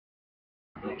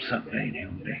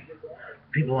7BILLIONHUMANBEIng.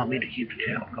 People want me to keep the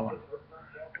channel going.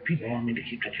 People want me to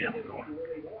keep the channel going.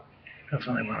 That's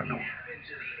what I want to know.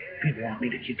 People want me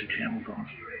to keep the channel going.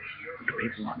 Do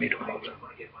people want me to close it?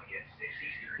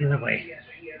 Either way,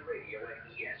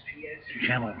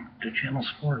 the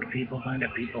channel's for the people, find the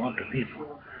people up to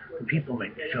people. The people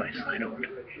make the choice, I don't.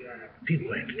 The people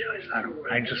make the choice, I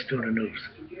don't. I just do the news.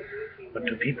 But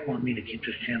do people want me to keep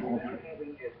this channel open?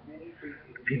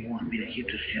 Do people want me to keep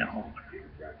this channel open?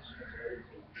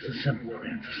 It's a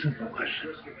simple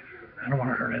question. I don't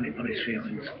want to hurt anybody's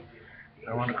feelings. I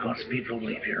don't want to cause people to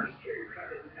leave here.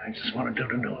 I just want to do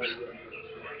the news.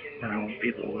 And I hope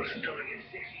people will listen to it.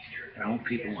 And I hope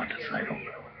people want to side open.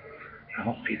 I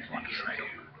hope people want to side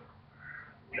open.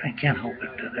 I can't help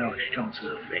it that Alex Jones is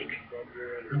a fake.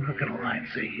 I'm not going to lie and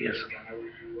say he isn't,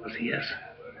 because he is.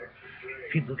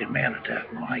 People get mad at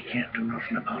that. Well, I can't do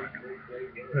nothing about it.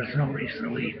 There's no reason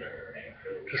to leave.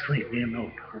 Just leave me a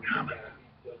note or comment.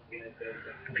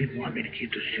 Do people want me to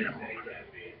keep this channel open?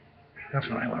 That's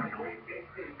what I want to know.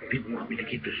 Do people want me to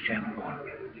keep this channel going?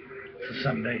 It's a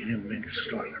 7BILLIONHUMANBEING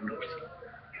story news.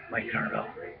 Mike Carvel.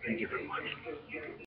 Thank you for watching.